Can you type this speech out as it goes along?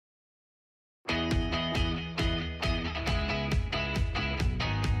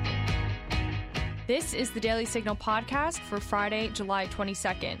This is the Daily Signal podcast for Friday, July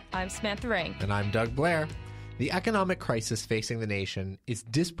 22nd. I'm Samantha Ring. And I'm Doug Blair. The economic crisis facing the nation is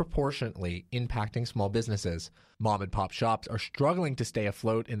disproportionately impacting small businesses. Mom and pop shops are struggling to stay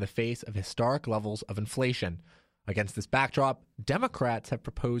afloat in the face of historic levels of inflation. Against this backdrop, Democrats have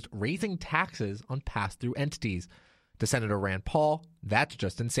proposed raising taxes on pass-through entities. To Senator Rand Paul, that's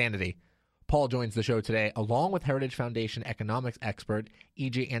just insanity. Paul joins the show today along with Heritage Foundation economics expert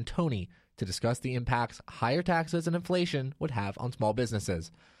E.J. Antoni to discuss the impacts higher taxes and inflation would have on small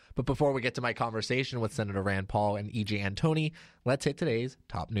businesses. But before we get to my conversation with Senator Rand Paul and E.J. Antoni, let's hit today's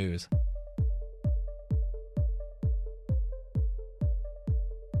top news.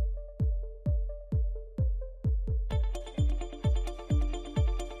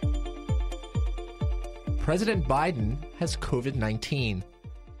 President Biden has COVID-19.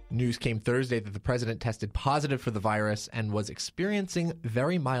 News came Thursday that the president tested positive for the virus and was experiencing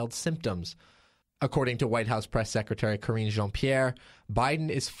very mild symptoms. According to White House Press Secretary Karine Jean-Pierre, Biden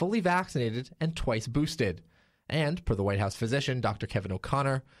is fully vaccinated and twice boosted. And, per the White House physician, Dr. Kevin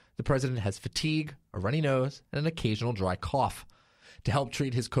O'Connor, the president has fatigue, a runny nose, and an occasional dry cough. To help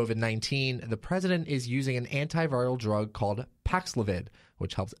treat his COVID-19, the president is using an antiviral drug called Paxlovid,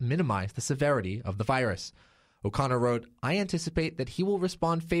 which helps minimize the severity of the virus. O'Connor wrote, "I anticipate that he will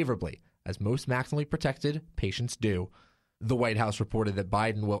respond favorably, as most maximally protected patients do." The White House reported that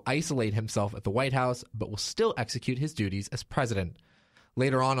Biden will isolate himself at the White House, but will still execute his duties as president.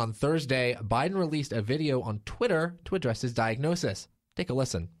 Later on Thursday, Biden released a video on Twitter to address his diagnosis. Take a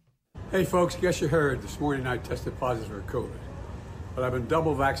listen. Hey folks, guess you heard this morning I tested positive for COVID. But I've been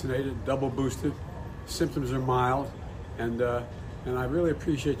double vaccinated, double boosted. Symptoms are mild, and I really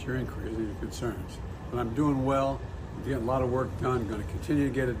appreciate your inquiries and your concerns. But I'm doing well. I'm getting a lot of work done. I'm going to continue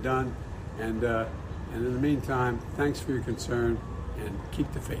to get it done. And in the meantime, thanks for your concern, and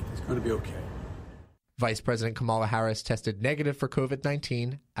keep the faith. It's going to be okay. Vice President Kamala Harris tested negative for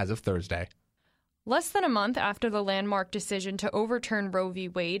COVID-19 as of Thursday. Less than a month after the landmark decision to overturn Roe v.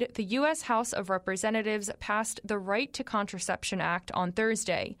 Wade, the U.S. House of Representatives passed the Right to Contraception Act on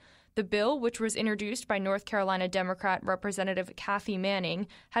Thursday. The bill, which was introduced by North Carolina Democrat Representative Kathy Manning,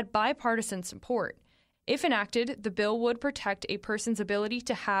 had bipartisan support. If enacted, the bill would protect a person's ability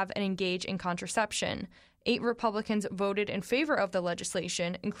to have and engage in contraception. 8 Republicans voted in favor of the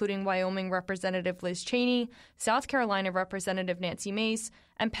legislation, including Wyoming Representative Liz Cheney, South Carolina Representative Nancy Mace,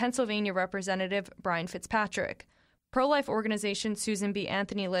 and Pennsylvania Representative Brian Fitzpatrick. Pro-life organization Susan B.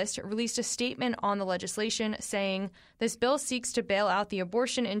 Anthony List released a statement on the legislation saying, "This bill seeks to bail out the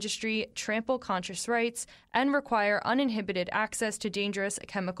abortion industry, trample conscious rights, and require uninhibited access to dangerous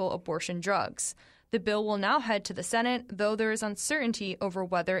chemical abortion drugs." The bill will now head to the Senate, though there is uncertainty over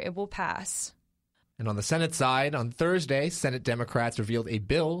whether it will pass. And on the Senate side, on Thursday, Senate Democrats revealed a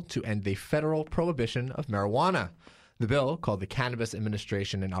bill to end the federal prohibition of marijuana. The bill, called the Cannabis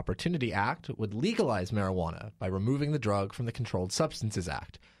Administration and Opportunity Act, would legalize marijuana by removing the drug from the Controlled Substances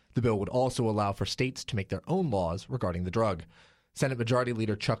Act. The bill would also allow for states to make their own laws regarding the drug. Senate Majority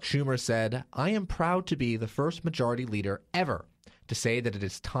Leader Chuck Schumer said, "I am proud to be the first majority leader ever to say that it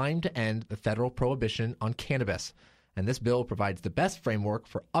is time to end the federal prohibition on cannabis. And this bill provides the best framework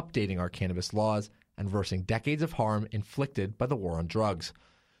for updating our cannabis laws and reversing decades of harm inflicted by the war on drugs."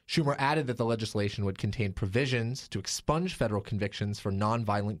 Schumer added that the legislation would contain provisions to expunge federal convictions for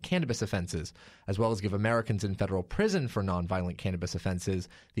nonviolent cannabis offenses, as well as give Americans in federal prison for nonviolent cannabis offenses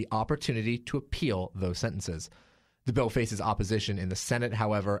the opportunity to appeal those sentences. The bill faces opposition in the Senate,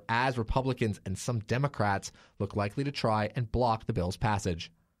 however, as Republicans and some Democrats look likely to try and block the bill's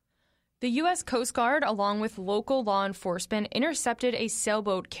passage. The U.S. Coast Guard, along with local law enforcement, intercepted a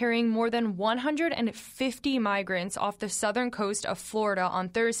sailboat carrying more than 150 migrants off the southern coast of Florida on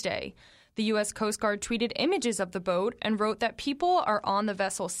Thursday. The U.S. Coast Guard tweeted images of the boat and wrote that people are on the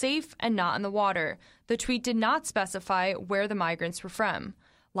vessel safe and not in the water. The tweet did not specify where the migrants were from.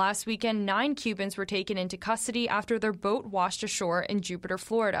 Last weekend, 9 Cubans were taken into custody after their boat washed ashore in Jupiter,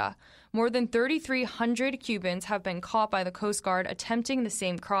 Florida. More than 3,300 Cubans have been caught by the Coast Guard attempting the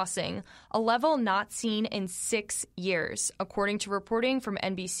same crossing, a level not seen in 6 years, according to reporting from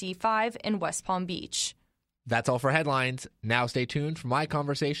NBC5 in West Palm Beach. That's all for headlines. Now stay tuned for my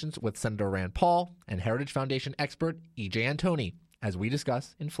conversations with Senator Rand Paul and Heritage Foundation expert E.J. Antoni as we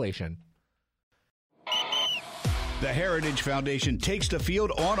discuss inflation. The Heritage Foundation takes the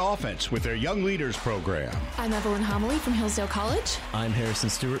field on offense with their Young Leaders program. I'm Evelyn Homily from Hillsdale College. I'm Harrison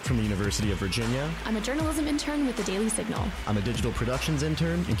Stewart from the University of Virginia. I'm a journalism intern with the Daily Signal. I'm a digital productions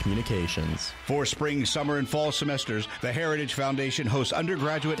intern in communications. For spring, summer, and fall semesters, the Heritage Foundation hosts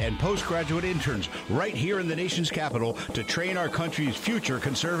undergraduate and postgraduate interns right here in the nation's capital to train our country's future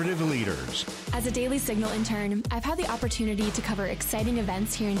conservative leaders. As a Daily Signal intern, I've had the opportunity to cover exciting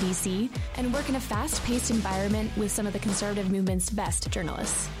events here in D.C. and work in a fast-paced environment with some of the conservative movement's best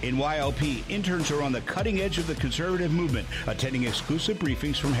journalists. In YLP, interns are on the cutting edge of the conservative movement, attending exclusive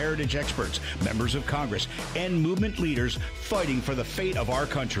briefings from heritage experts, members of Congress, and movement leaders fighting for the fate of our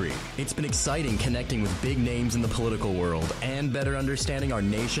country. It's been exciting connecting with big names in the political world and better understanding our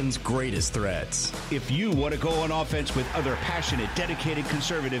nation's greatest threats. If you want to go on offense with other passionate, dedicated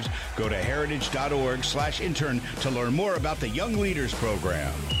conservatives, go to heritage.org/intern to learn more about the Young Leaders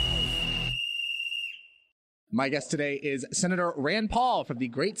program. My guest today is Senator Rand Paul from the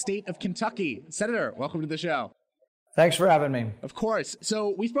great state of Kentucky. Senator, welcome to the show. Thanks for having me. Of course.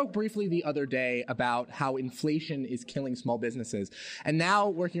 So we spoke briefly the other day about how inflation is killing small businesses. And now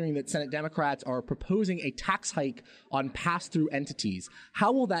we're hearing that Senate Democrats are proposing a tax hike on pass-through entities.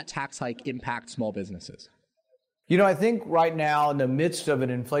 How will that tax hike impact small businesses? You know, I think right now in the midst of an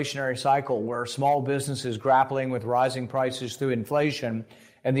inflationary cycle where small businesses grappling with rising prices through inflation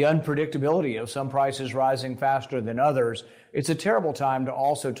and the unpredictability of some prices rising faster than others, it's a terrible time to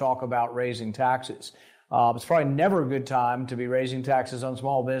also talk about raising taxes. It's probably never a good time to be raising taxes on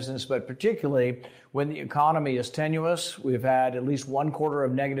small business, but particularly when the economy is tenuous. We've had at least one quarter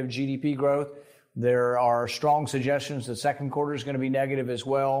of negative GDP growth. There are strong suggestions the second quarter is going to be negative as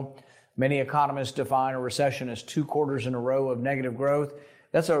well. Many economists define a recession as 2 quarters in a row of negative growth.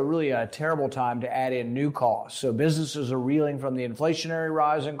 That's really a terrible time to add in new costs. So businesses are reeling from the inflationary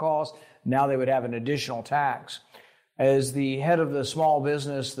rise in costs. Now they would have an additional tax. As the head of the small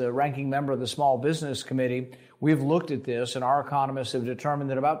business, the ranking member of the Small Business Committee, we've looked at this, and our economists have determined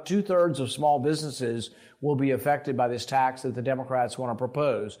that about 2/3 of small businesses will be affected by this tax that the Democrats want to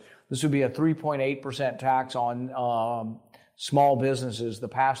propose. This would be a 3.8% tax on small businesses, the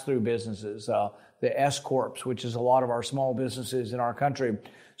pass-through businesses, the S-corps, which is a lot of our small businesses in our country.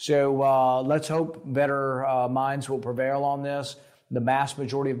 So let's hope better minds will prevail on this. The mass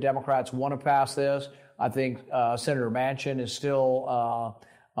majority of Democrats want to pass this. I think Senator Manchin is still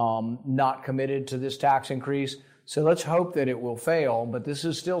not committed to this tax increase. So let's hope that it will fail. But this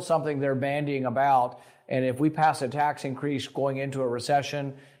is still something they're bandying about. And if we pass a tax increase going into a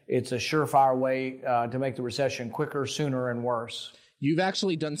recession, it's a surefire way to make the recession quicker, sooner, and worse. You've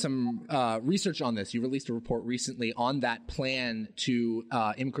actually done some research on this. You released a report recently on that plan to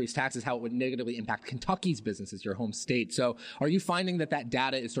increase taxes, how it would negatively impact Kentucky's businesses, your home state. So are you finding that that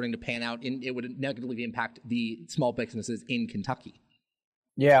data is starting to pan out and it would negatively impact the small businesses in Kentucky?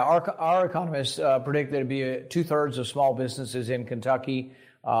 Yeah, our economists predict that it'd be 2/3 of small businesses in Kentucky.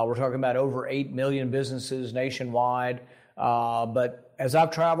 We're talking about over 8 million businesses nationwide. But as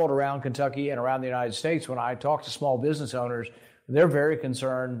I've traveled around Kentucky and around the United States, when I talk to small business owners, they're very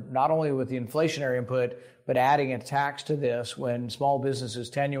concerned not only with the inflationary input, but adding a tax to this when small business is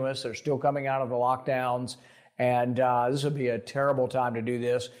tenuous. They're still coming out of the lockdowns, and this would be a terrible time to do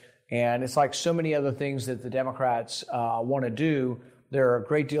this. And it's like so many other things that the Democrats want to do. There are a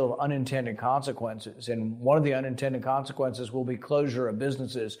great deal of unintended consequences, and one of the unintended consequences will be closure of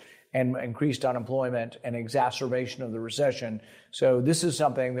businesses and increased unemployment and exacerbation of the recession. So this is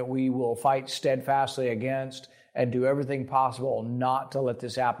something that we will fight steadfastly against and do everything possible not to let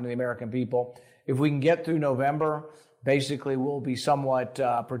this happen to the American people. If we can get through November, basically we'll be somewhat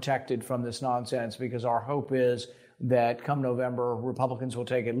protected from this nonsense, because our hope is that come November, Republicans will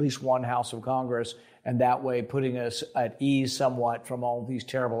take at least one House of Congress, and that way putting us at ease somewhat from all these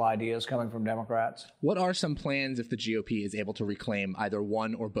terrible ideas coming from Democrats. What are some plans if the GOP is able to reclaim either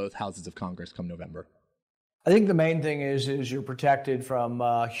one or both houses of Congress come November? I think the main thing is you're protected from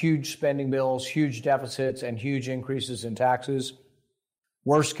huge spending bills, huge deficits, and huge increases in taxes.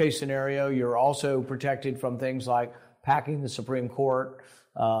 Worst case scenario, you're also protected from things like packing the Supreme Court,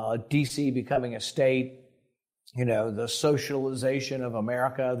 D.C. becoming a state, you know, the socialization of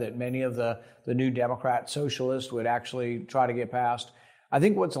America that many of the new Democrat socialists would actually try to get passed. I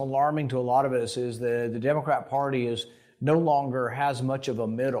think what's alarming to a lot of us is the Democrat Party is no longer has much of a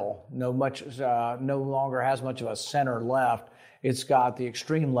middle, no longer has much of a center left. It's got the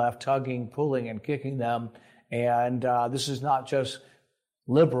extreme left tugging, pulling, and kicking them. And this is not just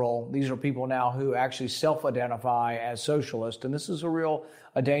liberal. These are people now who actually self-identify as socialist, and this is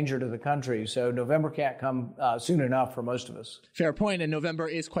a danger to the country. So November can't come soon enough for most of us. Fair point, and November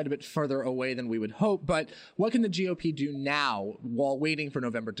is quite a bit further away than we would hope, but what can the GOP do now while waiting for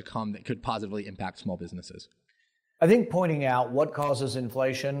November to come that could positively impact small businesses? I think pointing out what causes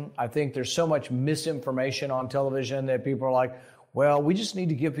inflation, I think there's so much misinformation on television that people are like, well, we just need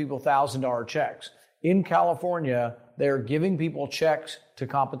to give people $1,000 checks. In California, they're giving people checks to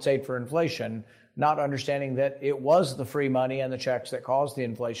compensate for inflation, not understanding that it was the free money and the checks that caused the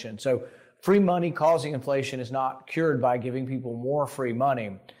inflation. So free money causing inflation is not cured by giving people more free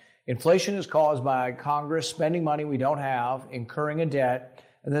money. Inflation is caused by Congress spending money we don't have, incurring a debt,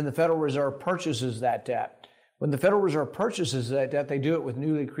 and then the Federal Reserve purchases that debt. When the Federal Reserve purchases that debt, they do it with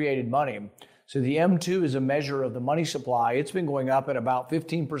newly created money. So the M2 is a measure of the money supply. It's been going up at about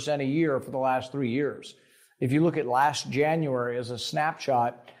 15% a year for the last 3 years. If you look at last January as a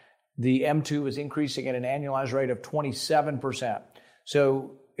snapshot, the M2 is increasing at an annualized rate of 27%.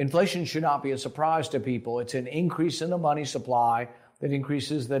 So inflation should not be a surprise to people. It's an increase in the money supply that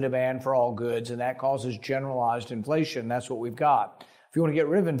increases the demand for all goods, and that causes generalized inflation. That's what we've got. If you want to get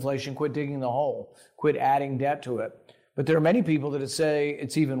rid of inflation, quit digging the hole, quit adding debt to it. But there are many people that say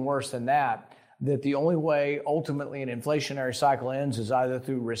it's even worse than that the only way ultimately an inflationary cycle ends is either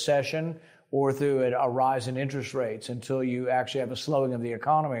through recession or through a rise in interest rates until you actually have a slowing of the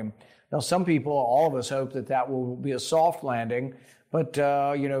economy. Now, some people, all of us, hope that will be a soft landing, but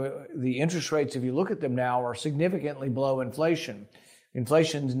the interest rates, if you look at them now, are significantly below inflation.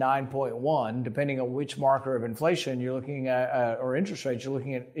 Inflation's 9.1. Depending on which marker of inflation you're looking at, or interest rates, you're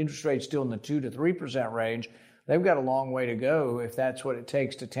looking at interest rates still in the 2 to 3% range. They've got a long way to go if that's what it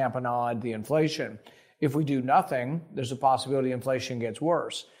takes to tamponade the inflation. If we do nothing, there's a possibility inflation gets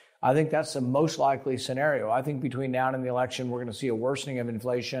worse. I think that's the most likely scenario. I think between now and the election, we're going to see a worsening of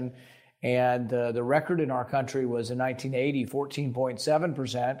inflation. And the record in our country was in 1980,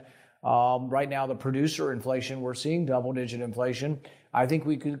 14.7%. Right now, the producer inflation, we're seeing double-digit inflation. I think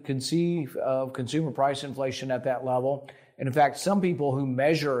we could conceive of consumer price inflation at that level. And in fact, some people who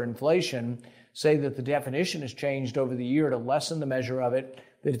measure inflation say that the definition has changed over the year to lessen the measure of it,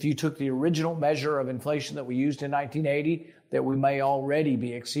 that if you took the original measure of inflation that we used in 1980, that we may already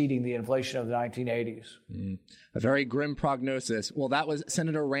be exceeding the inflation of the 1980s. A very grim prognosis. Well, that was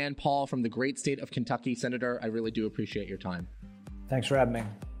Senator Rand Paul from the great state of Kentucky. Senator, I really do appreciate your time. Thanks for having me.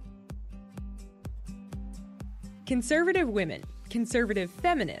 Conservative women, conservative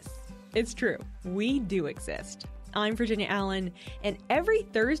feminists. It's true, we do exist. I'm Virginia Allen, and every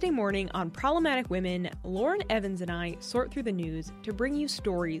Thursday morning on Problematic Women, Lauren Evans and I sort through the news to bring you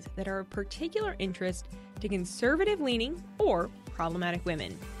stories that are of particular interest to conservative-leaning or problematic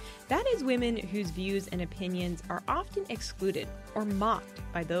women. That is, women whose views and opinions are often excluded or mocked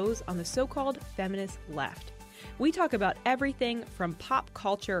by those on the so-called feminist left. We talk about everything from pop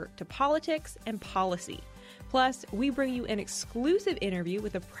culture to politics and policy. Plus, we bring you an exclusive interview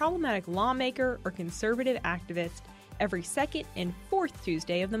with a problematic lawmaker or conservative activist every second and fourth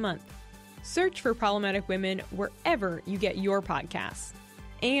Tuesday of the month. Search for Problematic Women wherever you get your podcasts.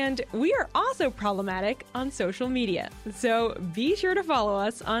 And we are also problematic on social media, so be sure to follow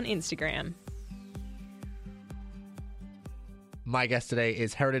us on Instagram. My guest today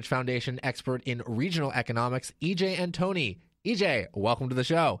is Heritage Foundation expert in regional economics, E.J. Antoni. E.J., welcome to the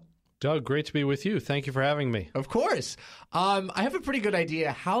show. Doug, great to be with you. Thank you for having me. Of course. I have a pretty good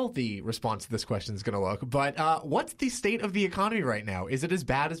idea how the response to this question is going to look, but what's the state of the economy right now? Is it as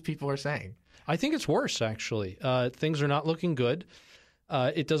bad as people are saying? I think it's worse, actually. Things are not looking good.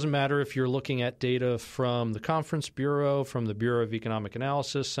 It doesn't matter if you're looking at data from the Conference Bureau, from the Bureau of Economic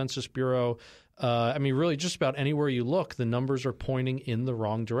Analysis, Census Bureau. Really just about anywhere you look, the numbers are pointing in the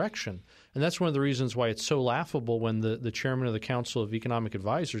wrong direction. And that's one of the reasons why it's so laughable when the chairman of the Council of Economic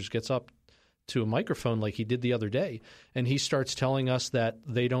Advisors gets up to a microphone like he did the other day, and he starts telling us that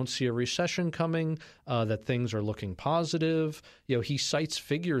they don't see a recession coming, that things are looking positive. He cites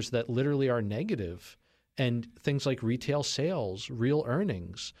figures that literally are negative, and things like retail sales, real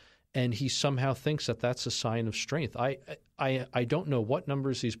earnings, and he somehow thinks that that's a sign of strength. I don't know what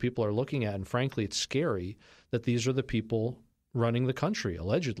numbers these people are looking at, and frankly, it's scary that these are the people running the country,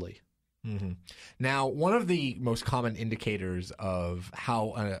 allegedly. Mm-hmm. Now, one of the most common indicators of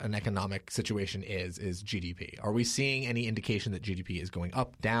how an economic situation is GDP. Are we seeing any indication that GDP is going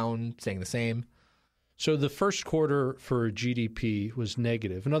up, down, staying the same? So the first quarter for GDP was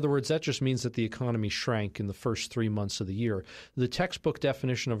negative. In other words, that just means that the economy shrank in the first 3 months of the year. The textbook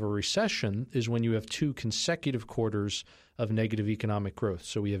definition of a recession is when you have 2 consecutive quarters of negative economic growth.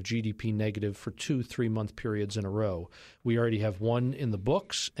 So we have GDP negative for 2 3-month periods in a row. We already have one in the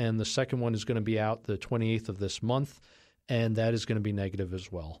books, and the second one is going to be out the 28th of this month, and that is going to be negative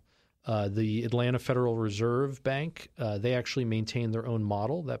as well. The Atlanta Federal Reserve Bank, they actually maintain their own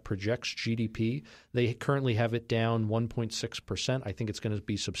model that projects GDP. They currently have it down 1.6%. I think it's going to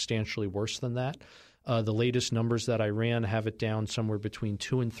be substantially worse than that. The latest numbers that I ran have it down somewhere between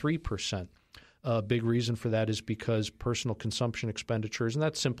 2 and 3%. A big reason for that is because personal consumption expenditures, and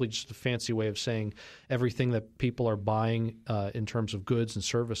that's simply just a fancy way of saying everything that people are buying in terms of goods and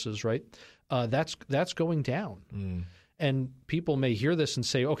services, right? That's going down. Mm. And people may hear this and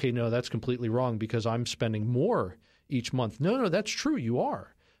say, okay, no, that's completely wrong because I'm spending more each month. No, that's true. You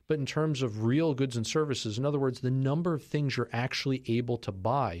are. But in terms of real goods and services, in other words, the number of things you're actually able to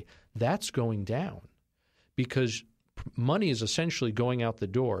buy, that's going down because money is essentially going out the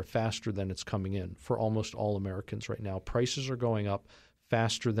door faster than it's coming in for almost all Americans right now. Prices are going up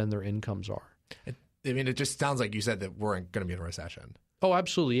faster than their incomes are. I mean, it just sounds like you said that we're going to be in a recession. Oh,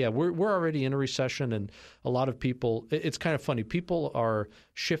 absolutely. Yeah, we're already in a recession, and a lot of people – it's kind of funny. People are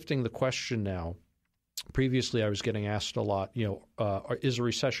shifting the question now. Previously, I was getting asked a lot, is a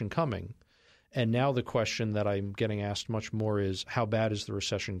recession coming? And now the question that I'm getting asked much more is how bad is the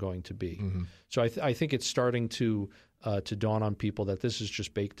recession going to be? Mm-hmm. So I think it's starting to dawn on people that this is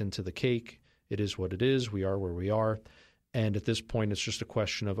just baked into the cake. It is what it is. We are where we are. And at this point, it's just a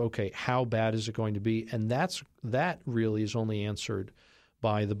question of, okay, how bad is it going to be? And that really is only answered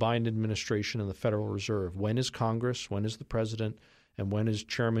by the Biden administration and the Federal Reserve. When is Congress, when is the president, and when is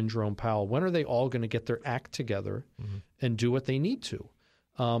Chairman Jerome Powell? When are they all going to get their act together and do what they need to?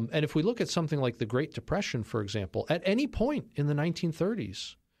 And if we look at something like the Great Depression, for example, at any point in the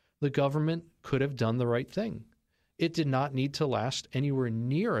 1930s, the government could have done the right thing. It did not need to last anywhere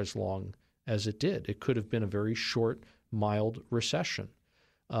near as long as it did. It could have been a very short, mild recession.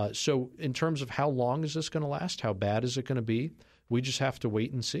 So in terms of how long is this going to last, how bad is it going to be, we just have to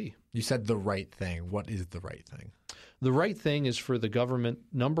wait and see. You said the right thing. What is the right thing? The right thing is for the government,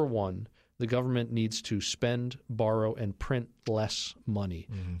 number one, the government needs to spend, borrow, and print less money.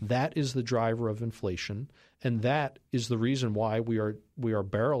 Mm-hmm. That is the driver of inflation, and that is the reason why we are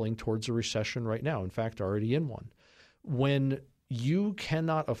barreling towards a recession right now, in fact, already in one. When you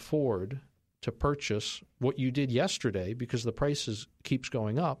cannot afford to purchase what you did yesterday because the prices keeps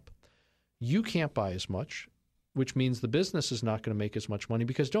going up, you can't buy as much, which means the business is not going to make as much money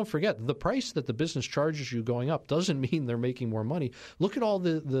because don't forget, the price that the business charges you going up doesn't mean they're making more money. Look at all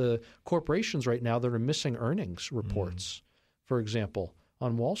the corporations right now that are missing earnings reports, for example,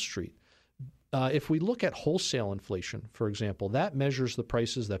 on Wall Street. If we look at wholesale inflation, for example, that measures the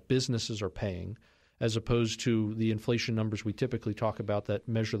prices that businesses are paying as opposed to the inflation numbers we typically talk about that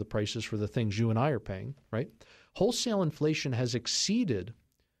measure the prices for the things you and I are paying, right? Wholesale inflation has exceeded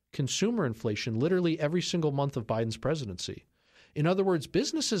consumer inflation literally every single month of Biden's presidency. In other words,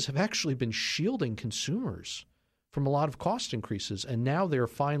 businesses have actually been shielding consumers from a lot of cost increases, and now they're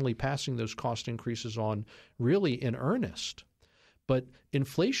finally passing those cost increases on really in earnest. But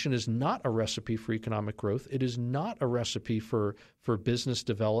inflation is not a recipe for economic growth. It is not a recipe for business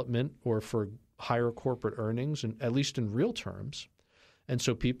development or for higher corporate earnings, and at least in real terms. And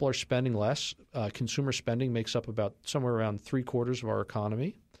so people are spending less. Consumer spending makes up about somewhere around 3/4 of our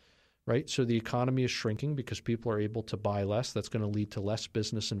economy. Right? So the economy is shrinking because people are able to buy less. That's going to lead to less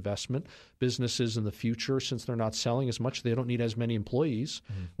business investment. Businesses in the future, since they're not selling as much, they don't need as many employees.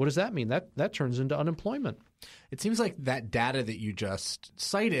 Mm-hmm. What does that mean? That turns into unemployment. It seems like that data that you just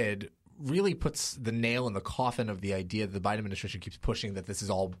cited really puts the nail in the coffin of the idea that the Biden administration keeps pushing that this is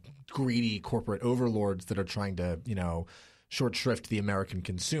all greedy corporate overlords that are trying to, short shrift the American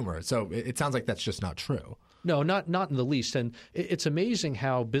consumer. So it sounds like that's just not true. No, not in the least. And it's amazing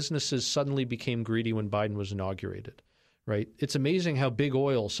how businesses suddenly became greedy when Biden was inaugurated, right? It's amazing how big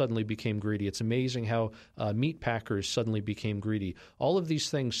oil suddenly became greedy. It's amazing how meat packers suddenly became greedy. All of these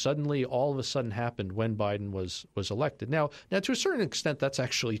things suddenly all of a sudden happened when Biden was elected. Now, to a certain extent, that's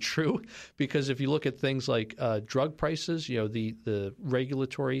actually true because if you look at things like drug prices, the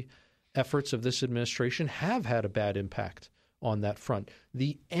regulatory efforts of this administration have had a bad impact on that front.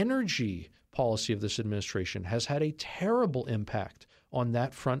 The energy policy of this administration has had a terrible impact on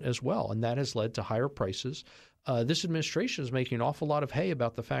that front as well, and that has led to higher prices. This administration is making an awful lot of hay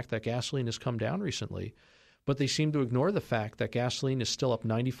about the fact that gasoline has come down recently, but they seem to ignore the fact that gasoline is still up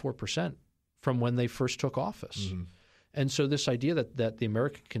 94% from when they first took office. Mm-hmm. And so this idea that the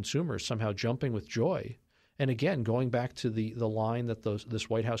American consumer is somehow jumping with joy, and again, going back to the line that this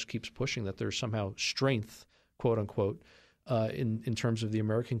White House keeps pushing, that there's somehow strength, quote unquote, in terms of the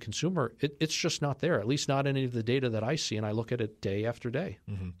American consumer, it's just not there, at least not in any of the data that I see, and I look at it day after day.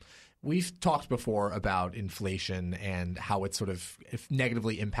 Mm-hmm. We've talked before about inflation and how it's sort of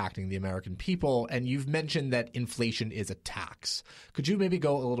negatively impacting the American people, and you've mentioned that inflation is a tax. Could you maybe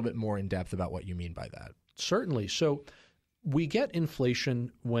go a little bit more in depth about what you mean by that? Certainly. So we get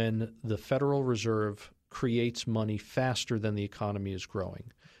inflation when the Federal Reserve creates money faster than the economy is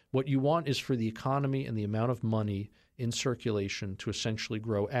growing. What you want is for the economy and the amount of money in circulation to essentially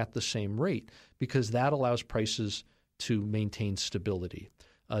grow at the same rate, because that allows prices to maintain stability.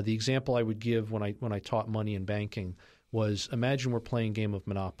 The example I would give when I taught money in banking was, imagine we're playing a game of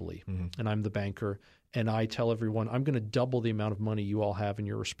Monopoly, and I'm the banker, and I tell everyone, I'm going to double the amount of money you all have in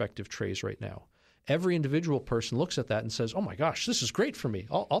your respective trays right now. Every individual person looks at that and says, oh my gosh, this is great for me.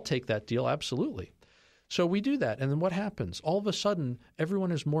 I'll take that deal, absolutely. So we do that, and then what happens? All of a sudden,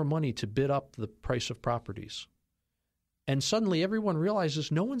 everyone has more money to bid up the price of properties. And suddenly everyone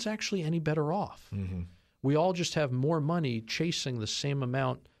realizes no one's actually any better off. Mm-hmm. We all just have more money chasing the same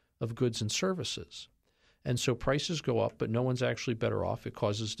amount of goods and services. And so prices go up, but no one's actually better off. It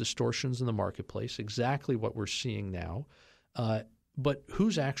causes distortions in the marketplace, exactly what we're seeing now. But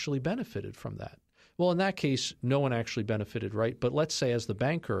who's actually benefited from that? Well, in that case, no one actually benefited, right? But let's say as the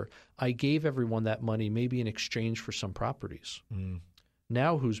banker, I gave everyone that money maybe in exchange for some properties. Mm.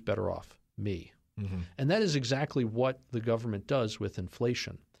 Now who's better off? Me. Mm-hmm. And that is exactly what the government does with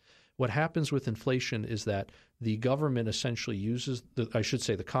inflation. What happens with inflation is that the government essentially uses the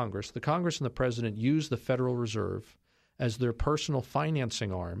Congress. The Congress and the president use the Federal Reserve as their personal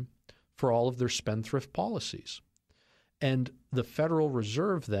financing arm for all of their spendthrift policies. And the Federal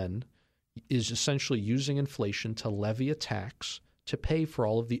Reserve then is essentially using inflation to levy a tax to pay for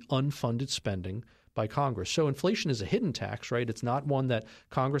all of the unfunded spending by Congress. So inflation is a hidden tax, right? It's not one that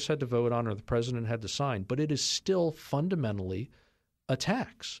Congress had to vote on or the president had to sign, but it is still fundamentally a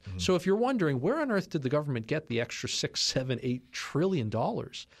tax. Mm-hmm. So if you're wondering, where on earth did the government get the extra $6, $7, $8 trillion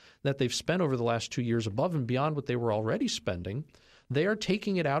that they've spent over the last 2 years above and beyond what they were already spending? They are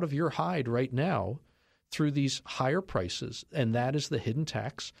taking it out of your hide right now through these higher prices, and that is the hidden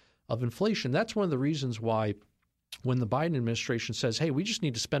tax of inflation. That's one of the reasons why when the Biden administration says, hey, we just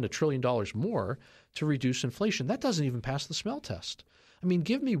need to spend $1 trillion more to reduce inflation, that doesn't even pass the smell test. I mean,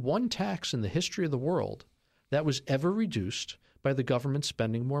 give me one tax in the history of the world that was ever reduced by the government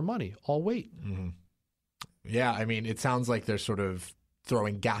spending more money. I'll wait. Mm-hmm. Yeah, I mean, it sounds like they're sort of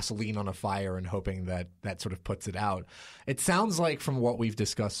throwing gasoline on a fire and hoping that that sort of puts it out. It sounds like from what we've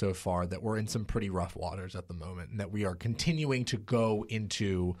discussed so far that we're in some pretty rough waters at the moment and that we are continuing to go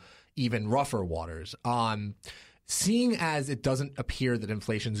into even rougher waters. Seeing as it doesn't appear that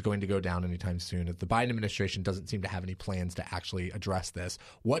inflation is going to go down anytime soon, that the Biden administration doesn't seem to have any plans to actually address this,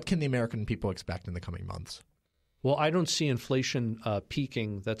 what can the American people expect in the coming months? Well, I don't see inflation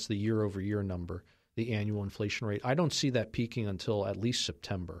peaking. That's the year-over-year number, the annual inflation rate. I don't see that peaking until at least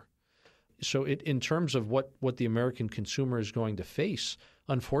September. So in terms of what the American consumer is going to face,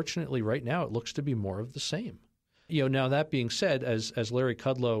 unfortunately right now it looks to be more of the same. Now that being said, as Larry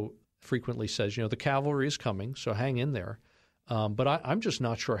Kudlow frequently says, the cavalry is coming, so hang in there. But I'm just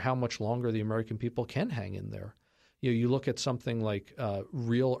not sure how much longer the American people can hang in there. You look at something like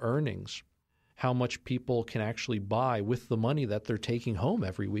real earnings, how much people can actually buy with the money that they're taking home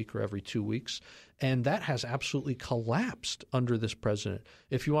every week or every 2 weeks, and that has absolutely collapsed under this president.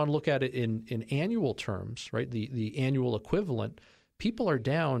 If you want to look at it in annual terms, right, the annual equivalent, people are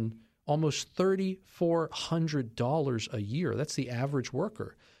down almost $3,400 a year. That's the average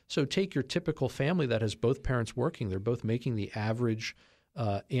worker. So take your typical family that has both parents working. They're both making the average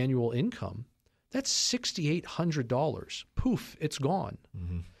annual income. That's $6,800. Poof, it's gone.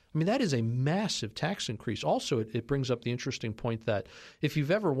 Mm-hmm. I mean, that is a massive tax increase. Also, it brings up the interesting point that if you've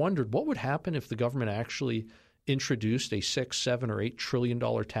ever wondered what would happen if the government actually introduced a $6, $7, or $8 trillion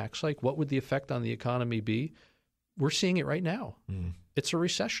tax hike, what would the effect on the economy be? We're seeing it right now. Mm. It's a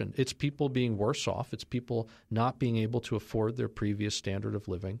recession. It's people being worse off. It's people not being able to afford their previous standard of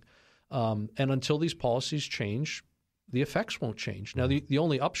living. And until these policies change, the effects won't change. Now, the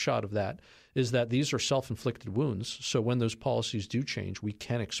only upshot of that is that these are self-inflicted wounds. So when those policies do change, we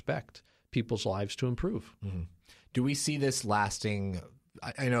can expect people's lives to improve. Mm-hmm. Do we see this lasting?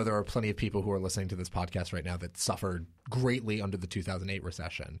 I know there are plenty of people who are listening to this podcast right now that suffered greatly under the 2008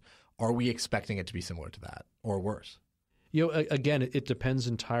 recession. Are we expecting it to be similar to that or worse? Again, it depends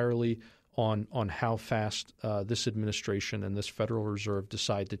entirely on how fast this administration and this Federal Reserve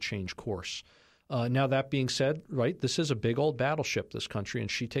decide to change course. Now, that being said, right, this is a big old battleship, this country, and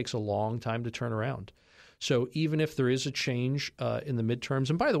she takes a long time to turn around. So even if there is a change in the midterms,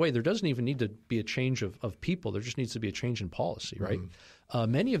 and by the way, there doesn't even need to be a change of people. There just needs to be a change in policy, right?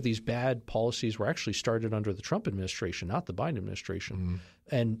 Many of these bad policies were actually started under the Trump administration, not the Biden administration.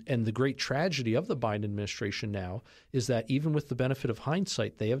 And the great tragedy of the Biden administration now is that even with the benefit of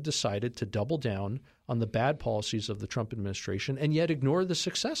hindsight, they have decided to double down on the bad policies of the Trump administration and yet ignore the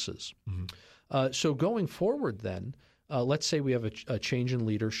successes. So going forward then, let's say we have a change in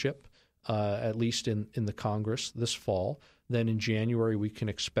leadership, at least in the Congress this fall. Then in January, we can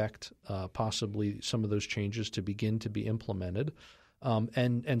expect possibly some of those changes to begin to be implemented.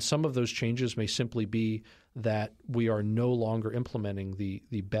 And some of those changes may simply be that we are no longer implementing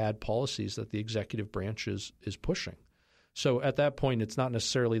the bad policies that the executive branch is pushing. So at that point, it's not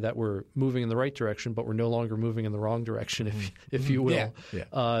necessarily that we're moving in the right direction, but we're no longer moving in the wrong direction, if you will.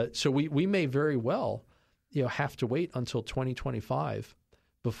 So we may very well have to wait until 2025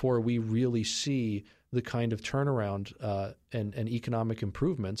 before we really see the kind of turnaround and economic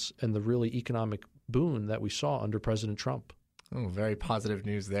improvements and the really economic boon that we saw under President Trump. Oh, very positive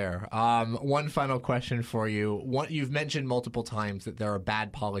news there. One final question for you. You've mentioned multiple times that there are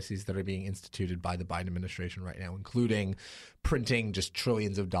bad policies that are being instituted by the Biden administration right now, including printing just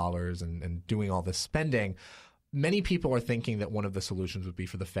trillions of dollars and doing all this spending. Many people are thinking that one of the solutions would be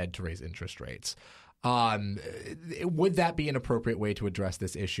for the Fed to raise interest rates. Would that be an appropriate way to address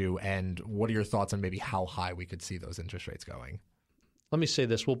this issue? And what are your thoughts on maybe how high we could see those interest rates going? Let me say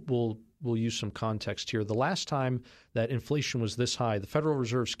this. We'll use some context here. The last time that inflation was this high, the Federal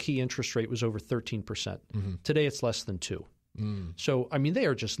Reserve's key interest rate was over 13%. Today, it's less than 2%. So, I mean, they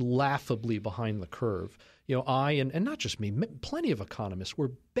are just laughably behind the curve. I and not just me, plenty of economists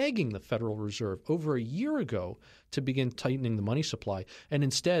were begging the Federal Reserve over a year ago to begin tightening the money supply. And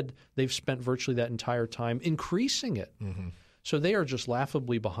instead, they've spent virtually that entire time increasing it. So they are just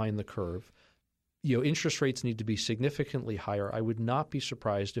laughably behind the curve. Interest rates need to be significantly higher. I would not be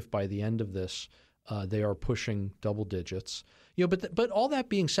surprised if by the end of this they are pushing double digits. But all that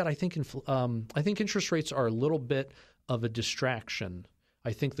being said, I think interest rates are a little bit of a distraction.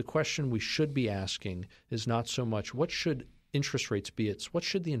 I think the question we should be asking is not so much what should interest rates be, it's what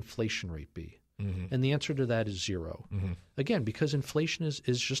should the inflation rate be? And the answer to that is 0. Again, because inflation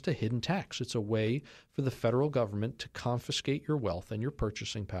is just a hidden tax. It's a way for the federal government to confiscate your wealth and your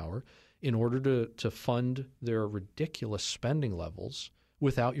purchasing power in order to fund their ridiculous spending levels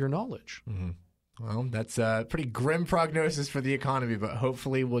without your knowledge. Well, that's a pretty grim prognosis for the economy, but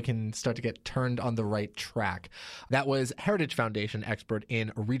hopefully we can start to get turned on the right track. That was Heritage Foundation expert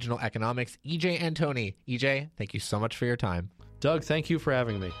in regional economics, E.J. Antoni. E.J., thank you so much for your time. Doug, thank you for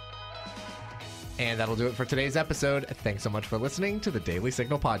having me. And that'll do it for today's episode. Thanks so much for listening to the Daily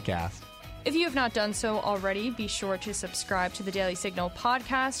Signal podcast. If you have not done so already, be sure to subscribe to the Daily Signal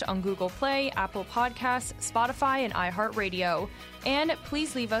podcast on Google Play, Apple Podcasts, Spotify, and iHeartRadio. And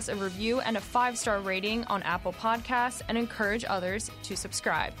please leave us a review and a 5-star rating on Apple Podcasts and encourage others to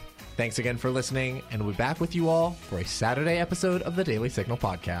subscribe. Thanks again for listening, and we'll be back with you all for a Saturday episode of the Daily Signal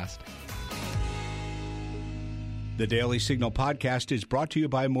podcast. The Daily Signal podcast is brought to you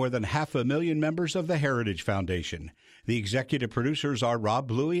by more than 500,000 members of the Heritage Foundation. The executive producers are Rob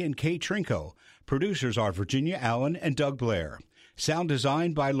Bluey and Kate Trinko. Producers are Virginia Allen and Doug Blair. Sound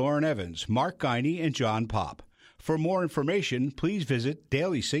designed by Lauren Evans, Mark Guiney, and John Pop. For more information, please visit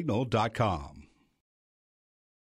dailysignal.com.